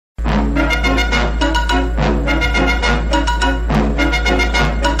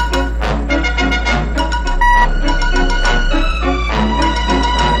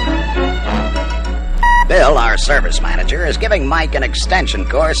service manager is giving Mike an extension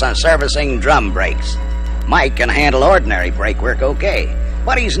course on servicing drum brakes. Mike can handle ordinary brake work okay,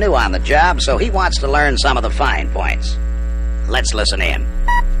 but he's new on the job, so he wants to learn some of the fine points. Let's listen in.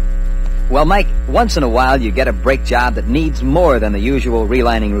 Well, Mike, once in a while you get a brake job that needs more than the usual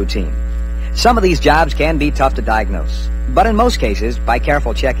relining routine. Some of these jobs can be tough to diagnose, but in most cases, by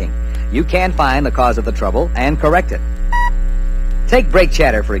careful checking, you can find the cause of the trouble and correct it. Take brake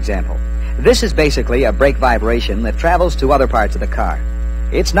chatter, for example. This is basically a brake vibration that travels to other parts of the car.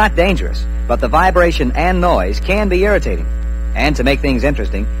 It's not dangerous, but the vibration and noise can be irritating. And to make things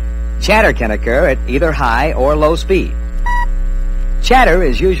interesting, chatter can occur at either high or low speed. Chatter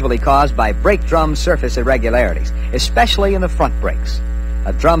is usually caused by brake drum surface irregularities, especially in the front brakes.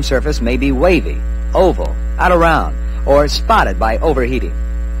 A drum surface may be wavy, oval, out of round, or spotted by overheating.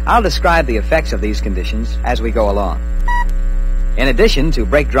 I'll describe the effects of these conditions as we go along. In addition to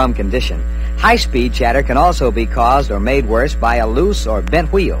brake drum condition, high-speed chatter can also be caused or made worse by a loose or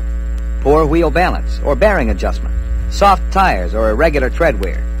bent wheel, poor wheel balance or bearing adjustment, soft tires or irregular tread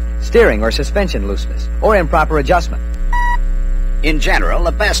wear, steering or suspension looseness, or improper adjustment. In general,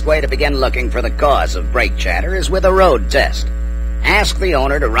 the best way to begin looking for the cause of brake chatter is with a road test. Ask the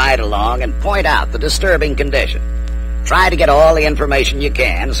owner to ride along and point out the disturbing condition. Try to get all the information you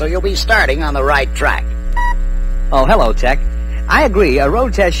can so you'll be starting on the right track. Oh, hello, Tech. I agree, a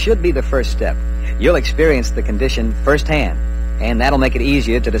road test should be the first step. You'll experience the condition firsthand, and that'll make it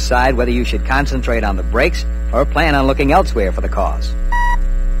easier to decide whether you should concentrate on the brakes or plan on looking elsewhere for the cause.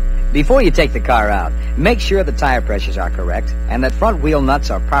 Before you take the car out, make sure the tire pressures are correct and that front wheel nuts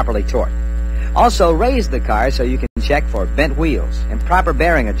are properly torqued. Also, raise the car so you can check for bent wheels, improper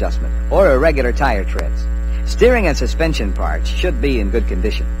bearing adjustment, or irregular tire treads. Steering and suspension parts should be in good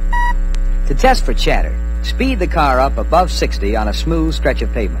condition. To test for chatter, speed the car up above 60 on a smooth stretch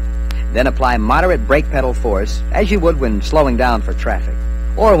of pavement. Then apply moderate brake pedal force as you would when slowing down for traffic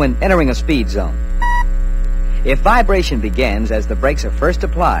or when entering a speed zone. If vibration begins as the brakes are first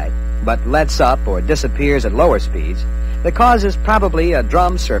applied but lets up or disappears at lower speeds, the cause is probably a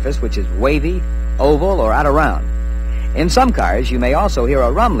drum surface which is wavy, oval, or out of round. In some cars, you may also hear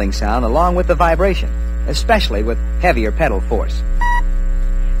a rumbling sound along with the vibration, especially with heavier pedal force.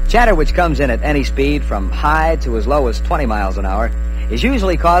 Chatter which comes in at any speed from high to as low as 20 miles an hour is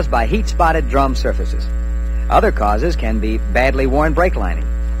usually caused by heat-spotted drum surfaces. Other causes can be badly worn brake lining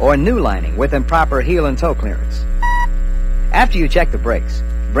or new lining with improper heel and toe clearance. After you check the brakes,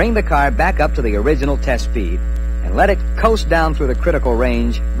 bring the car back up to the original test speed and let it coast down through the critical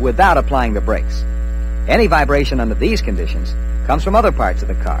range without applying the brakes. Any vibration under these conditions comes from other parts of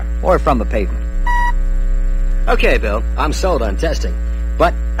the car or from the pavement. Okay, Bill, I'm sold on testing.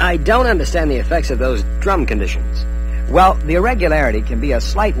 But I don't understand the effects of those drum conditions. Well, the irregularity can be a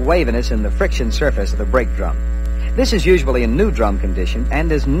slight waviness in the friction surface of the brake drum. This is usually a new drum condition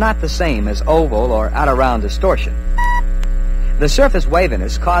and is not the same as oval or out-of-round distortion. The surface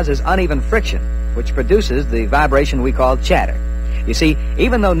waviness causes uneven friction, which produces the vibration we call chatter. You see,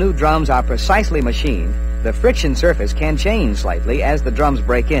 even though new drums are precisely machined, the friction surface can change slightly as the drums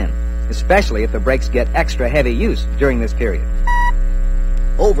break in, especially if the brakes get extra heavy use during this period.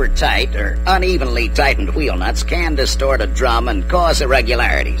 Over-tight or unevenly tightened wheel nuts can distort a drum and cause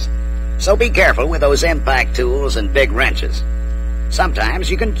irregularities. So be careful with those impact tools and big wrenches.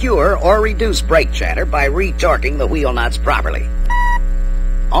 Sometimes you can cure or reduce brake chatter by retorquing the wheel nuts properly.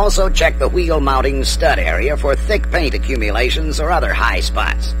 Also check the wheel mounting stud area for thick paint accumulations or other high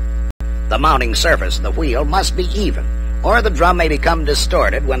spots. The mounting surface of the wheel must be even, or the drum may become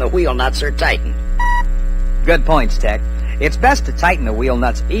distorted when the wheel nuts are tightened. Good points, Tech. It's best to tighten the wheel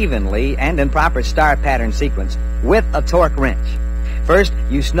nuts evenly and in proper star pattern sequence with a torque wrench. First,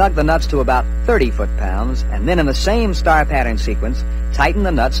 you snug the nuts to about 30 foot-pounds, and then in the same star pattern sequence, tighten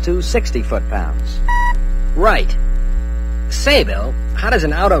the nuts to 60 foot-pounds. Right. Say, Bill, how does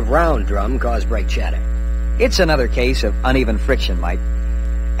an out-of-round drum cause brake chatter? It's another case of uneven friction, Mike.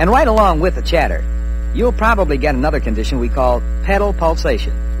 And right along with the chatter, you'll probably get another condition we call pedal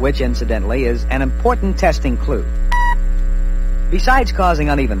pulsation, which, incidentally, is an important testing clue. Besides causing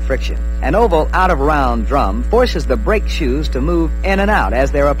uneven friction, an oval out-of-round drum forces the brake shoes to move in and out as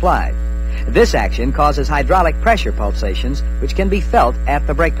they're applied. This action causes hydraulic pressure pulsations, which can be felt at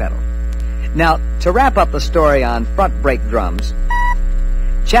the brake pedal. Now, to wrap up the story on front brake drums,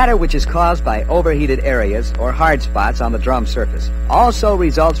 chatter which is caused by overheated areas or hard spots on the drum surface also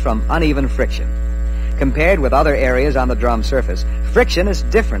results from uneven friction. Compared with other areas on the drum surface, friction is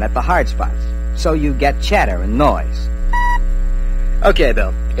different at the hard spots, so you get chatter and noise. Okay,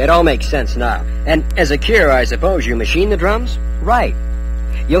 Bill, it all makes sense now. And as a cure, I suppose you machine the drums? Right.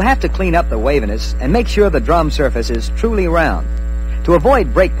 You'll have to clean up the waviness and make sure the drum surface is truly round. To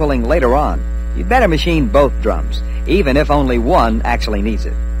avoid brake pulling later on, you better machine both drums, even if only one actually needs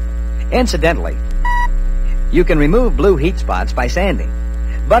it. Incidentally, you can remove blue heat spots by sanding,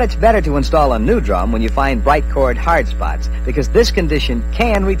 but it's better to install a new drum when you find bright cord hard spots, because this condition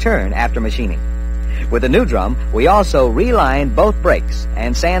can return after machining. With the new drum, we also reline both brakes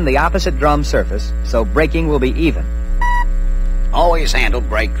and sand the opposite drum surface so braking will be even. Always handle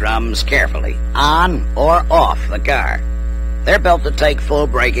brake drums carefully, on or off the car. They're built to take full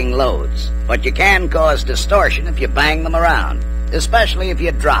braking loads, but you can cause distortion if you bang them around, especially if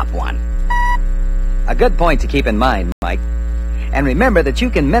you drop one. A good point to keep in mind, Mike. And remember that you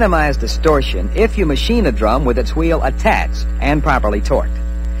can minimize distortion if you machine a drum with its wheel attached and properly torqued.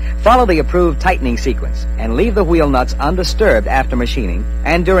 Follow the approved tightening sequence and leave the wheel nuts undisturbed after machining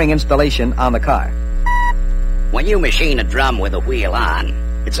and during installation on the car. When you machine a drum with the wheel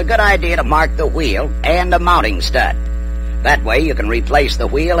on, it's a good idea to mark the wheel and a mounting stud. That way you can replace the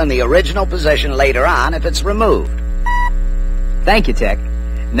wheel in the original position later on if it's removed. Thank you, Tech.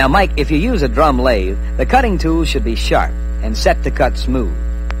 Now, Mike, if you use a drum lathe, the cutting tool should be sharp and set to cut smooth.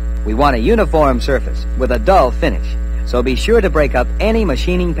 We want a uniform surface with a dull finish, so be sure to break up any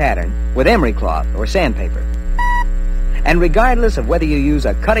machining pattern with emery cloth or sandpaper. And regardless of whether you use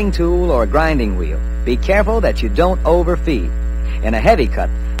a cutting tool or a grinding wheel, be careful that you don't overfeed. In a heavy cut,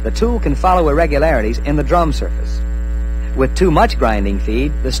 the tool can follow irregularities in the drum surface. With too much grinding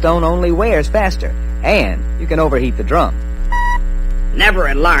feed, the stone only wears faster, and you can overheat the drum. Never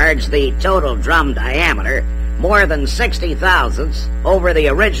enlarge the total drum diameter more than 60 thousandths over the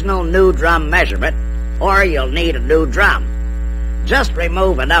original new drum measurement, or you'll need a new drum. Just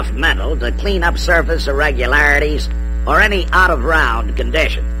remove enough metal to clean up surface irregularities or any out-of-round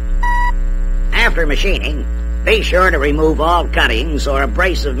condition. After machining, be sure to remove all cuttings or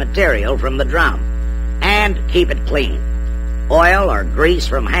abrasive material from the drum, and keep it clean. Oil or grease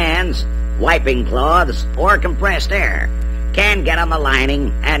from hands, wiping cloths, or compressed air can get on the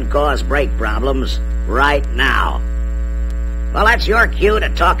lining and cause brake problems right now. Well, that's your cue to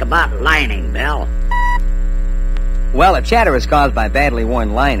talk about lining, Bill. Well, if chatter is caused by badly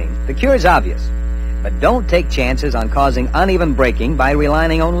worn lining, the cure is obvious. But don't take chances on causing uneven braking by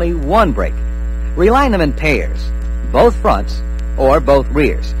relining only one brake. Reline them in pairs, both fronts or both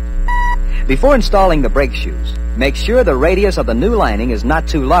rears. Before installing the brake shoes, make sure the radius of the new lining is not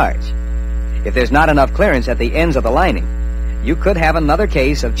too large. If there's not enough clearance at the ends of the lining, you could have another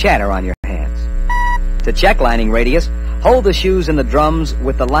case of chatter on your hands. To check lining radius, hold the shoes in the drums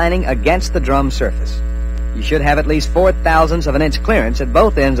with the lining against the drum surface. You should have at least 4/1000ths of an inch clearance at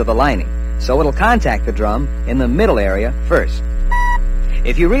both ends of the lining, so it'll contact the drum in the middle area first.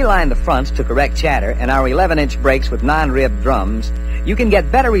 If you reline the fronts to correct chatter and our 11-inch brakes with non-ribbed drums, you can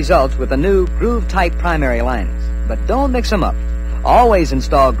get better results with the new groove-type primary linings. But don't mix them up. Always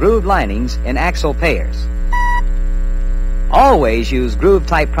install grooved linings in axle pairs. Always use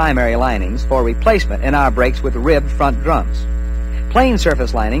groove-type primary linings for replacement in our brakes with ribbed front drums. Plain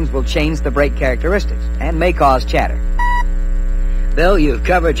surface linings will change the brake characteristics and may cause chatter. Bill, you've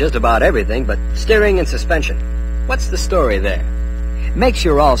covered just about everything but steering and suspension. What's the story there? Make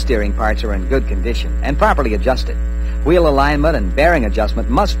sure all steering parts are in good condition and properly adjusted. Wheel alignment and bearing adjustment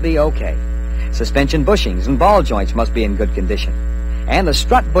must be okay. Suspension bushings and ball joints must be in good condition. And the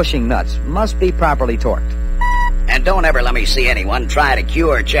strut bushing nuts must be properly torqued. And don't ever let me see anyone try to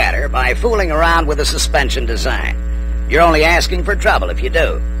cure chatter by fooling around with a suspension design. You're only asking for trouble if you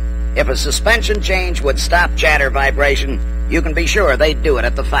do. If a suspension change would stop chatter vibration, you can be sure they'd do it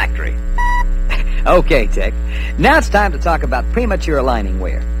at the factory. Okay, Tech. Now it's time to talk about premature lining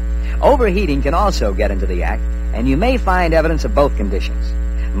wear. Overheating can also get into the act, and you may find evidence of both conditions.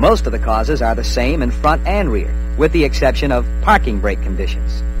 Most of the causes are the same in front and rear, with the exception of parking brake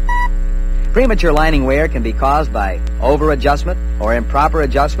conditions. Premature lining wear can be caused by over-adjustment or improper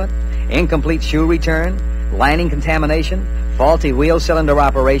adjustment, incomplete shoe return, lining contamination, faulty wheel cylinder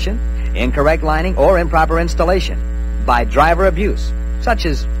operation, incorrect lining, or improper installation, by driver abuse, such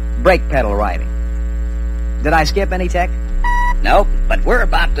as brake pedal riding. Did I skip any, Tech? Nope, but we're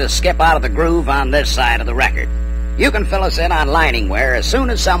about to skip out of the groove on this side of the record. You can fill us in on lining wear as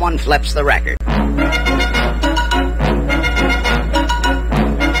soon as someone flips the record.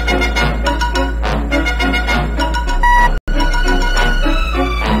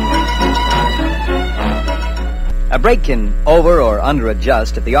 A brake can over or under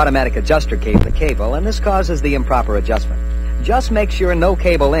adjust if the automatic adjuster caves the cable, and this causes the improper adjustment. Just make sure no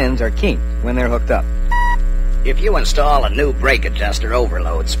cable ends are kinked when they're hooked up. If you install a new brake adjuster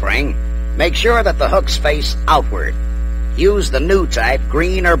overload spring, make sure that the hooks face outward. use the new type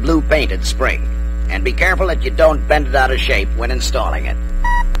green or blue painted spring. And be careful that you don't bend it out of shape when installing it.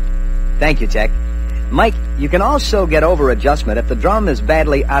 Thank you, Tech. Mike, you can also get over adjustment if the drum is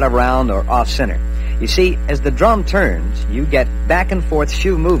badly out of round or off center. You see, as the drum turns, you get back and forth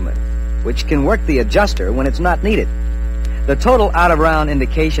shoe movement, which can work the adjuster when it's not needed. The total out of round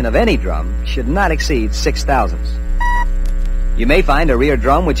indication of any drum should not exceed 6 thousandths. You may find a rear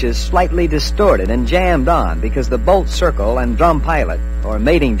drum which is slightly distorted and jammed on because the bolt circle and drum pilot or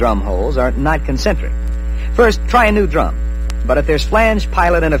mating drum holes are not concentric. First, try a new drum. But if there's flange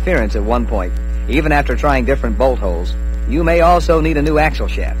pilot interference at one point, even after trying different bolt holes, you may also need a new axle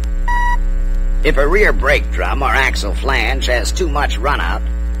shaft. If a rear brake drum or axle flange has too much runout,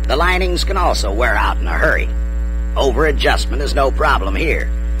 the linings can also wear out in a hurry. Over-adjustment is no problem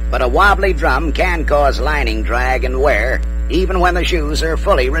here, but a wobbly drum can cause lining drag and wear even when the shoes are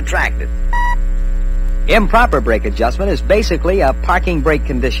fully retracted. Improper brake adjustment is basically a parking brake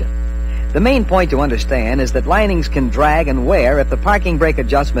condition. The main point to understand is that linings can drag and wear if the parking brake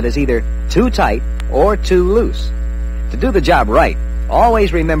adjustment is either too tight or too loose. To do the job right,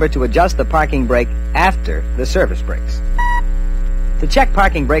 always remember to adjust the parking brake after the service brakes. To check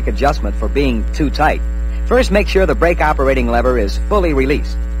parking brake adjustment for being too tight, first make sure the brake operating lever is fully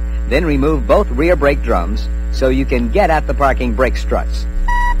released. Then remove both rear brake drums so you can get at the parking brake struts.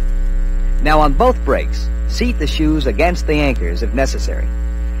 Now on both brakes, seat the shoes against the anchors if necessary.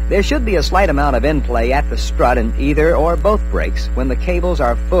 There should be a slight amount of in-play at the strut in either or both brakes when the cables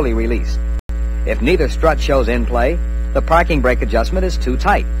are fully released. If neither strut shows in-play, the parking brake adjustment is too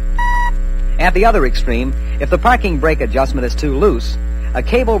tight. At the other extreme, if the parking brake adjustment is too loose, a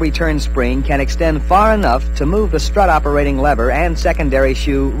cable return spring can extend far enough to move the strut operating lever and secondary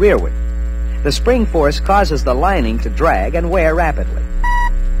shoe rearward. The spring force causes the lining to drag and wear rapidly.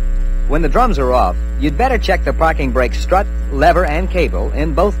 When the drums are off, you'd better check the parking brake strut, lever, and cable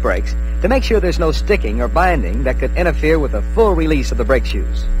in both brakes to make sure there's no sticking or binding that could interfere with the full release of the brake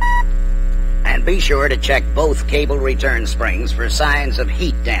shoes. And be sure to check both cable return springs for signs of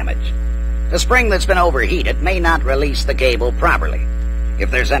heat damage. The spring that's been overheated may not release the cable properly. If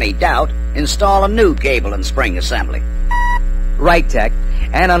there's any doubt, install a new cable and spring assembly. Right, Tech.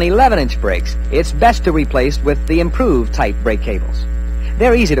 And on 11-inch brakes, it's best to replace with the improved type brake cables.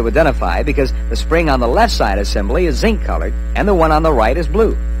 They're easy to identify because the spring on the left side assembly is zinc-colored and the one on the right is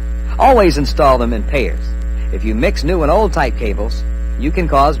blue. Always install them in pairs. If you mix new and old type cables, you can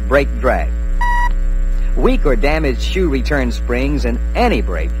cause brake drag. Weak or damaged shoe return springs in any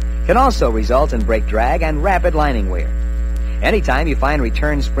brake can also result in brake drag and rapid lining wear. Anytime you find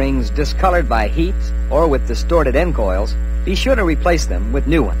return springs discolored by heat or with distorted end coils, be sure to replace them with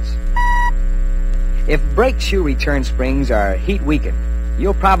new ones. If brake shoe return springs are heat weakened,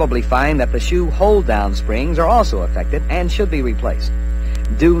 you'll probably find that the shoe hold-down springs are also affected and should be replaced.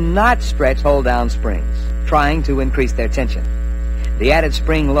 Do not stretch hold-down springs, trying to increase their tension. The added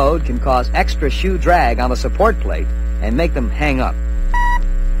spring load can cause extra shoe drag on the support plate and make them hang up.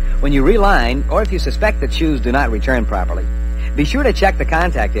 When you reline, or if you suspect that shoes do not return properly, be sure to check the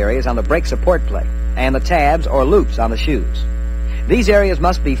contact areas on the brake support plate and the tabs or loops on the shoes. These areas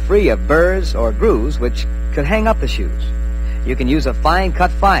must be free of burrs or grooves which could hang up the shoes. You can use a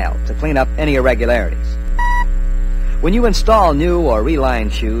fine-cut file to clean up any irregularities. When you install new or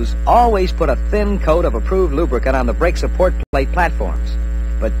relined shoes, always put a thin coat of approved lubricant on the brake support plate platforms.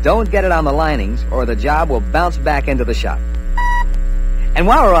 But don't get it on the linings or the job will bounce back into the shop. And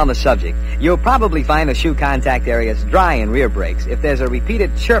while we're on the subject, you'll probably find the shoe contact areas dry in rear brakes if there's a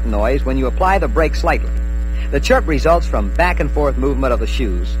repeated chirp noise when you apply the brake slightly. The chirp results from back and forth movement of the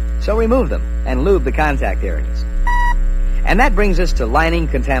shoes, so remove them and lube the contact areas. And that brings us to lining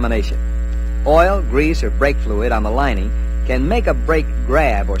contamination. Oil, grease, or brake fluid on the lining can make a brake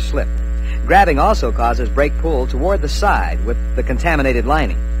grab or slip. Grabbing also causes brake pull toward the side with the contaminated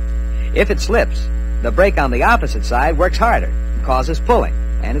lining. If it slips, the brake on the opposite side works harder and causes pulling,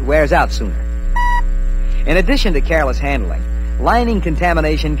 and it wears out sooner. In addition to careless handling, lining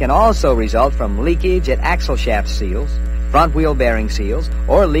contamination can also result from leakage at axle shaft seals, front wheel bearing seals,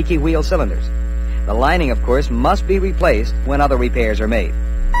 or leaky wheel cylinders. The lining, of course, must be replaced when other repairs are made.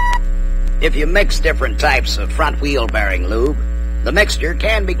 If you mix different types of front wheel bearing lube, the mixture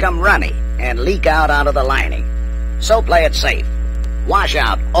can become runny and leak out onto the lining. So play it safe. Wash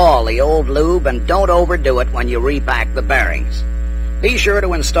out all the old lube and don't overdo it when you repack the bearings. Be sure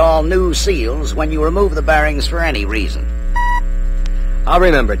to install new seals when you remove the bearings for any reason. I'll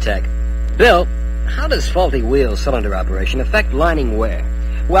remember, Tech. Bill, how does faulty wheel cylinder operation affect lining wear?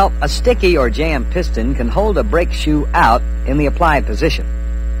 Well, a sticky or jammed piston can hold a brake shoe out in the applied position.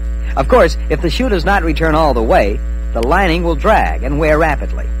 Of course, if the shoe does not return all the way, the lining will drag and wear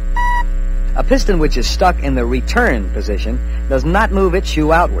rapidly. A piston which is stuck in the return position does not move its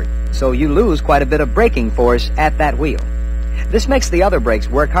shoe outward, so you lose quite a bit of braking force at that wheel. This makes the other brakes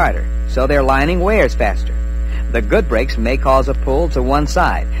work harder, so their lining wears faster. The good brakes may cause a pull to one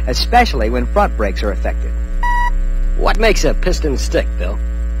side, especially when front brakes are affected. What makes a piston stick, Bill?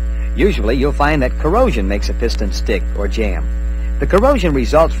 Usually you'll find that corrosion makes a piston stick or jam. The corrosion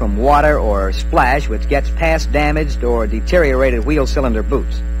results from water or splash which gets past damaged or deteriorated wheel cylinder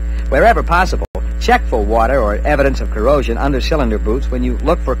boots. Wherever possible, check for water or evidence of corrosion under cylinder boots when you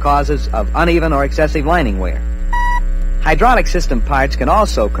look for causes of uneven or excessive lining wear. Hydraulic system parts can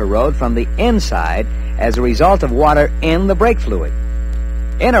also corrode from the inside as a result of water in the brake fluid.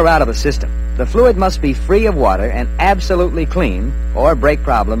 In or out of a system, the fluid must be free of water and absolutely clean, or brake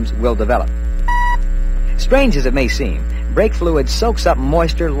problems will develop. Strange as it may seem, brake fluid soaks up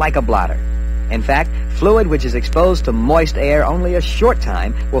moisture like a blotter. In fact, fluid which is exposed to moist air only a short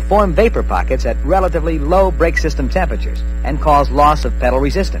time will form vapor pockets at relatively low brake system temperatures and cause loss of pedal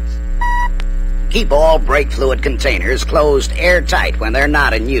resistance. Keep all brake fluid containers closed airtight when they're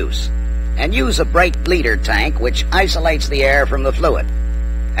not in use, and use a brake bleeder tank which isolates the air from the fluid.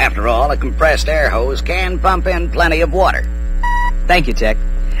 After all, a compressed air hose can pump in plenty of water. Thank you, Tech.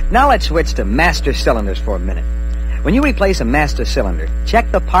 Now let's switch to master cylinders for a minute. When you replace a master cylinder,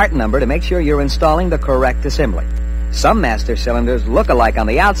 check the part number to make sure you're installing the correct assembly. Some master cylinders look alike on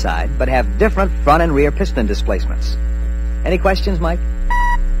the outside, but have different front and rear piston displacements. Any questions, Mike?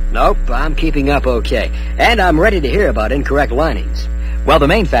 Nope, I'm keeping up okay. And I'm ready to hear about incorrect linings. Well, the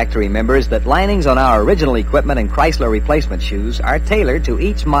main fact to remember is that linings on our original equipment and Chrysler replacement shoes are tailored to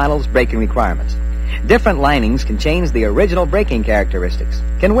each model's braking requirements. Different linings can change the original braking characteristics,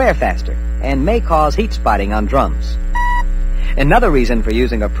 can wear faster, and may cause heat spotting on drums. Another reason for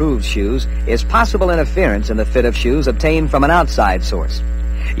using approved shoes is possible interference in the fit of shoes obtained from an outside source.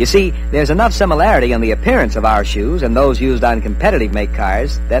 You see, there's enough similarity in the appearance of our shoes and those used on competitive make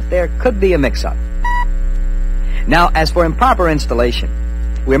cars that there could be a mix-up. Now, as for improper installation,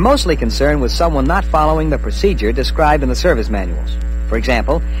 we're mostly concerned with someone not following the procedure described in the service manuals. For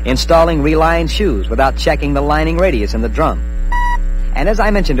example, installing relined shoes without checking the lining radius in the drum. And as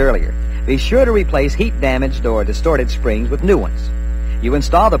I mentioned earlier, be sure to replace heat-damaged or distorted springs with new ones. You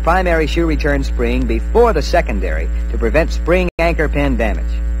install the primary shoe return spring before the secondary to prevent spring anchor pin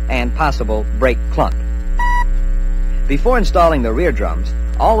damage and possible brake clunk. Before installing the rear drums,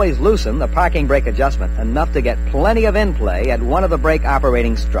 always loosen the parking brake adjustment enough to get plenty of in-play at one of the brake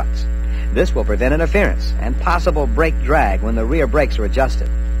operating struts. This will prevent interference and possible brake drag when the rear brakes are adjusted.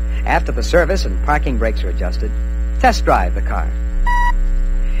 After the service and parking brakes are adjusted, test drive the car.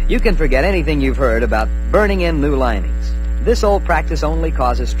 You can forget anything you've heard about burning in new linings. This old practice only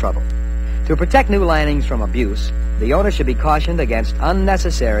causes trouble. To protect new linings from abuse, the owner should be cautioned against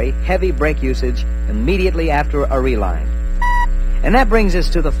unnecessary, heavy brake usage immediately after a reline. And that brings us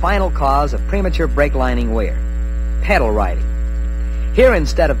to the final cause of premature brake lining wear, pedal riding. Here,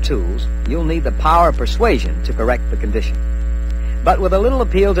 instead of tools, you'll need the power of persuasion to correct the condition. But with a little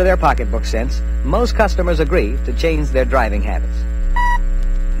appeal to their pocketbook sense, most customers agree to change their driving habits.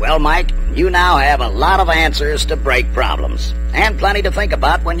 Well, Mike, you now have a lot of answers to brake problems, and plenty to think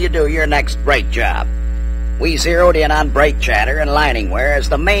about when you do your next brake job. We zeroed in on brake chatter and lining wear as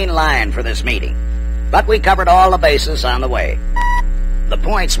the main line for this meeting, but we covered all the bases on the way. The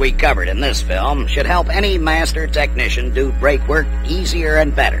points we covered in this film should help any master technician do brake work easier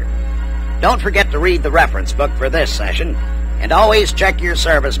and better. Don't forget to read the reference book for this session, and always check your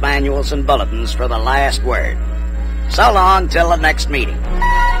service manuals and bulletins for the last word. So long till the next meeting.